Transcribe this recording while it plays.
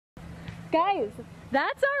Guys,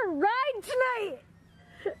 that's our ride tonight!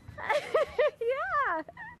 Yeah!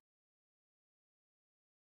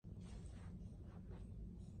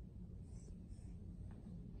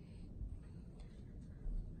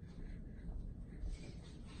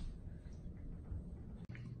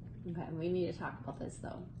 Okay, we need to talk about this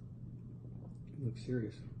though. You look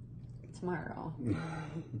serious. Tomorrow.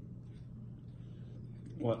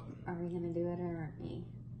 What? Are we gonna do it or aren't we?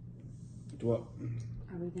 What?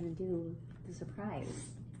 Are we gonna do the surprise?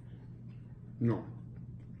 No.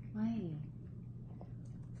 Why?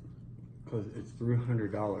 Because it's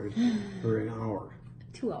 $300 for an hour.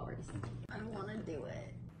 2 hours. I wanna do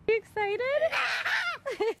it. Are you excited?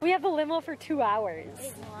 We have a limo for 2 hours.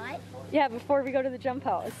 Wait, what? Yeah, before we go to the jump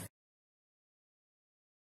house.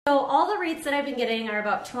 So all the rates that I've been getting are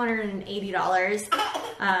about $280.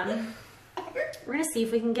 We're gonna see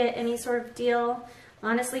if we can get any sort of deal.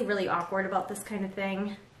 Honestly, really awkward about this kind of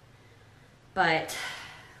thing, but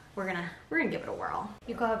we're gonna give it a whirl.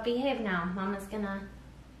 You go out, behave now. Mama's gonna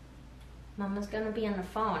be on the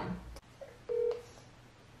phone.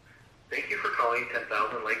 Thank you for calling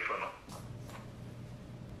 10,000 Lakes Limo.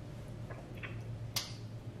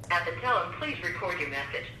 At the tone, please record your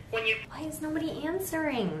message. When you... Why is nobody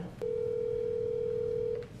answering?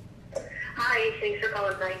 Hi, thanks for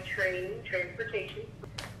calling Night Train Transportation.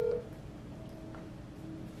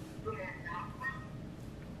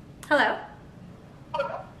 Hello?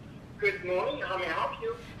 Good morning, how may I help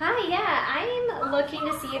you? Hi, yeah, I'm looking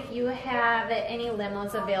to see if you have any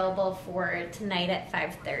limos available for tonight at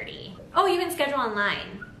 5:30. Oh, you can schedule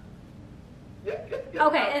online. Yep.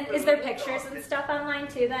 Okay, and is there pictures and stuff online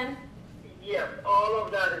too then? Yes, all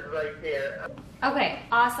of that is right there. Okay,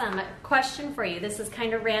 awesome. Question for you. This is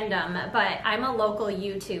kind of random, but I'm a local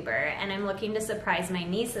YouTuber and I'm looking to surprise my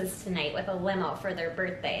nieces tonight with a limo for their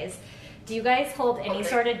birthdays. Do you guys hold any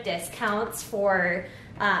sort of discounts for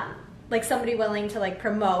like somebody willing to like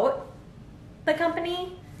promote the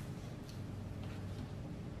company?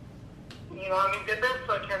 You know, I mean, the best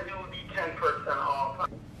I can do would be 10% off.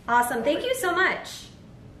 Awesome. Thank you so much.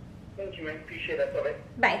 Thank you, man. Appreciate that. Bye-bye.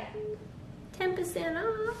 Bye. 10%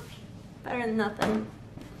 off. Better than nothing.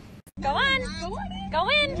 Go on. Go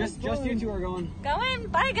in. Just you two are going. Go in.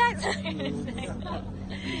 Bye, guys. Wait,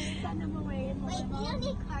 do you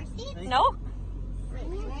need car seats? No. Wait,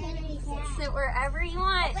 where can we sit? Sit wherever you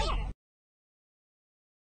want.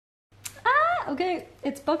 Ah, okay.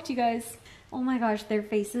 It's booked, you guys. Oh my gosh, their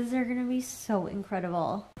faces are gonna be so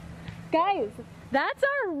incredible. Guys, that's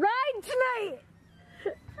our ride tonight.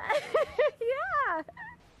 Yeah.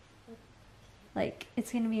 Like,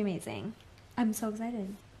 it's gonna be amazing. I'm so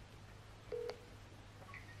excited.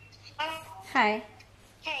 Hi.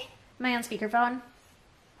 Hey, Am I on speakerphone?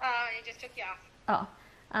 I just took you off.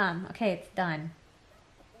 Oh, okay, it's done.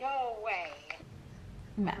 No way.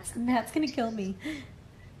 Matt's gonna kill me.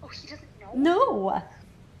 Oh, he doesn't know? No.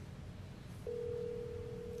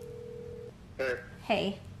 Hey.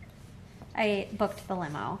 Hey, I booked the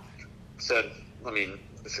limo. Said, I mean,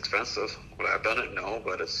 it's expensive. Would I have done it? No,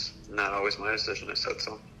 but it's not always my decision. I said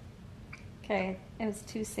so. Okay, it was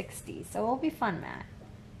 $260, so it'll be fun, Matt.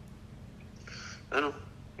 I know.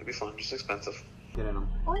 It'd be fun. Just expensive. Get in them.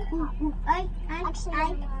 All right, I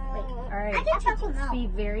get chocolate milk. be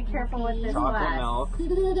very careful with this Chocolate glass.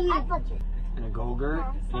 milk Apple juice. and a Go-Gurt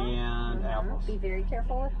and apples. Be very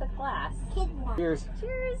careful with the glass. Kid one. Cheers.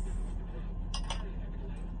 Cheers.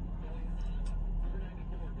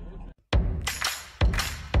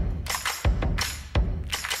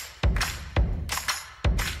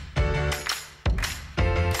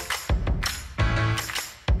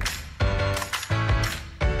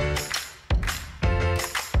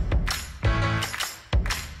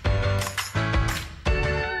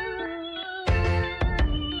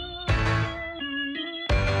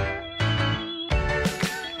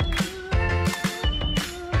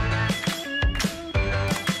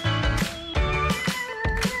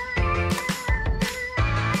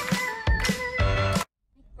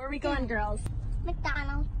 Where are we going, girls?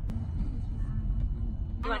 McDonald's.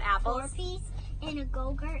 You want apples? 4-piece and a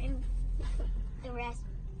Go-Gurt and the rest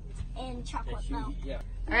and chocolate milk. Yeah.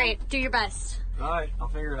 All right, do your best. All right, I'll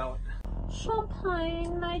figure it out.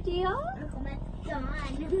 Champagne, my dear. Done.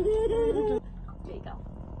 There you go.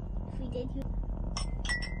 If we did,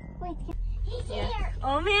 wait, he's here.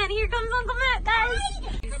 Oh man, here comes Uncle Matt, guys.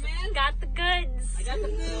 Come in. Got the goods. I got the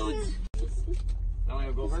foods. Now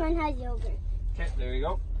I go This over. one has yogurt. Okay, there you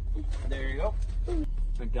go. There you go.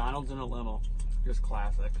 McDonald's in a limo. Just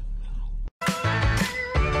classic.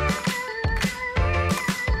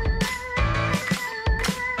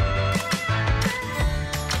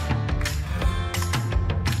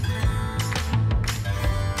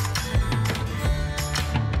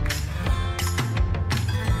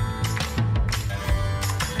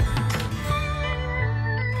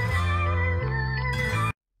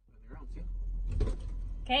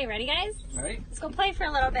 ready guys? Ready? Let's go play for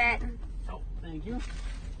a little bit. Oh, thank you. Burn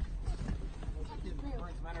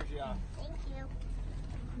some energy off. Thank you.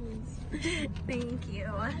 Thank you.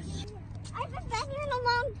 I haven't been here in a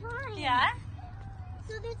long time. Yeah?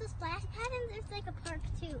 So there's a splash pad and there's like a park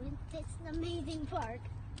too. And it's an amazing park.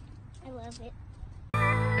 I love it.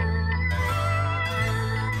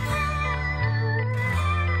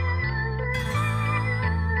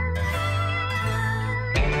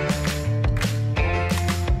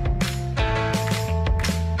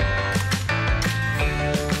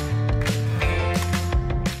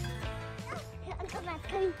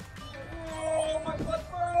 Oh, my foot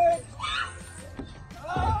burns!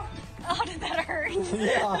 Oh, did that hurt?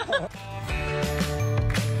 Yeah.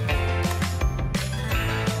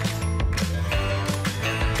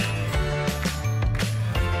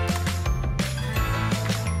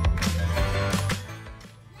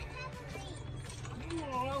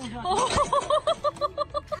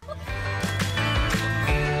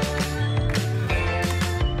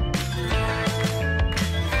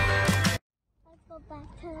 Let's go back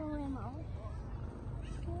to the limo.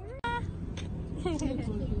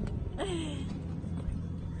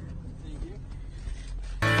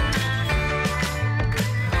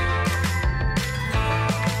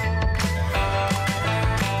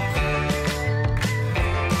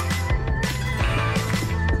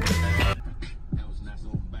 That was not so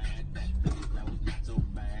bad. That was not so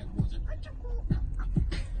bad, was it?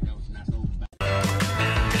 That was not so bad.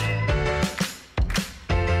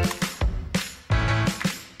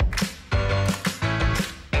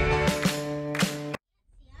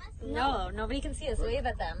 No, nobody can see us. Wave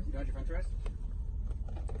at them. You got your french fries?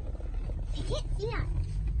 I can't see us.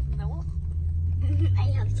 No. I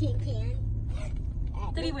have tin can.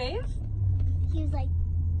 Did he wave? He was like,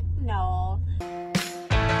 No.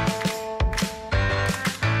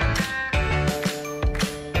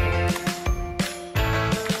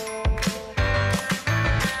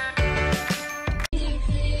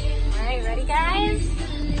 Alright, ready guys?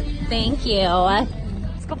 Thank you.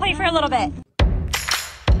 Let's go play for a little bit.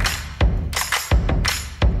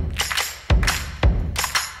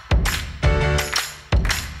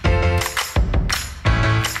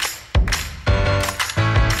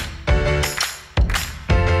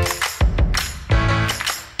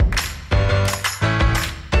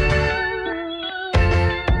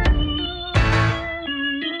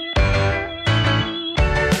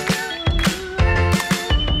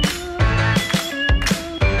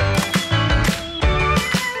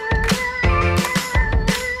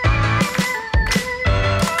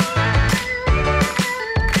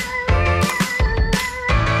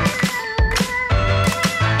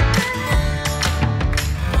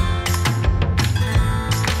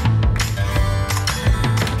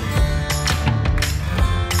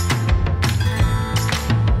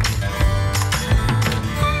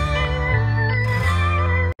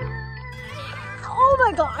 Oh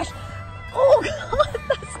my gosh! Oh god,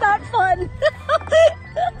 that's not fun!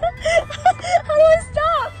 How do I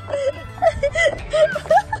stop?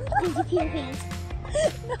 did you pee your pants?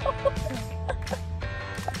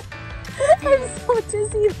 I'm so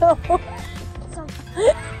dizzy though. So,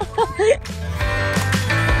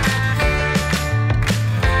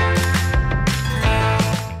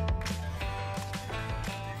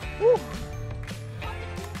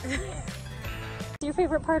 What's your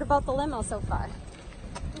favorite part about the limo so far?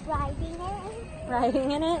 riding it.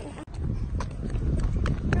 Riding in it?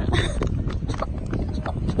 How's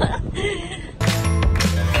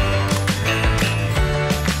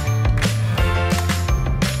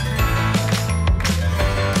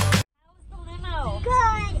the limo?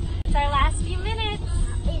 Good. It's our last few minutes.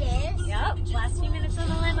 It is. Yep, last few minutes on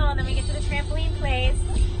the limo, and then we get to the trampoline place.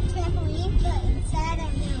 Trampoline, but instead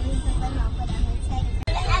I'm going to leave the limo, but I'm excited.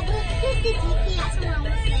 Here's the GPS, we're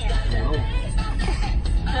almost there.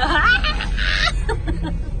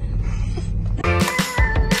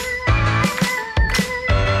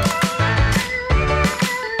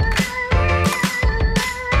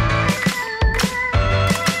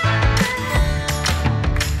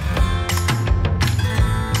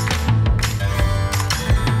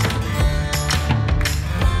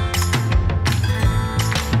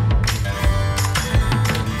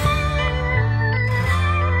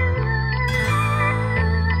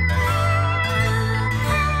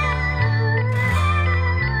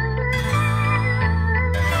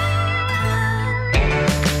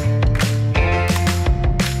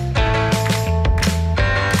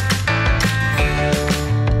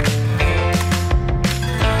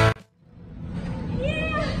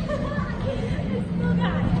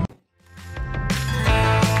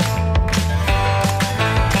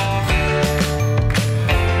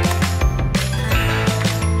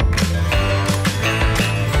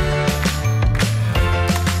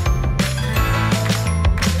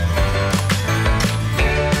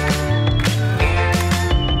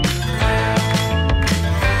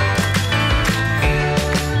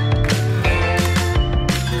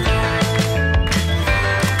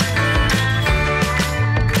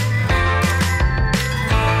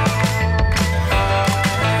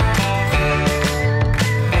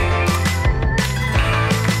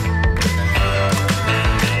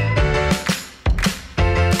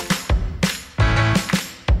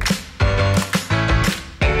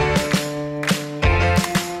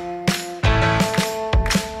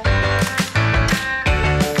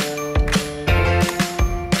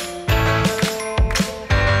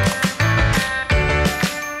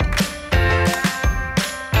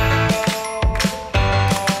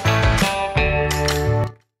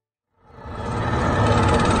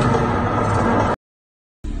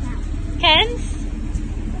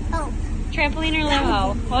 trampoline or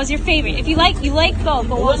limo? What was your favorite? If you like both,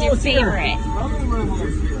 but what was your favorite?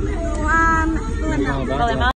 Limo. Limo.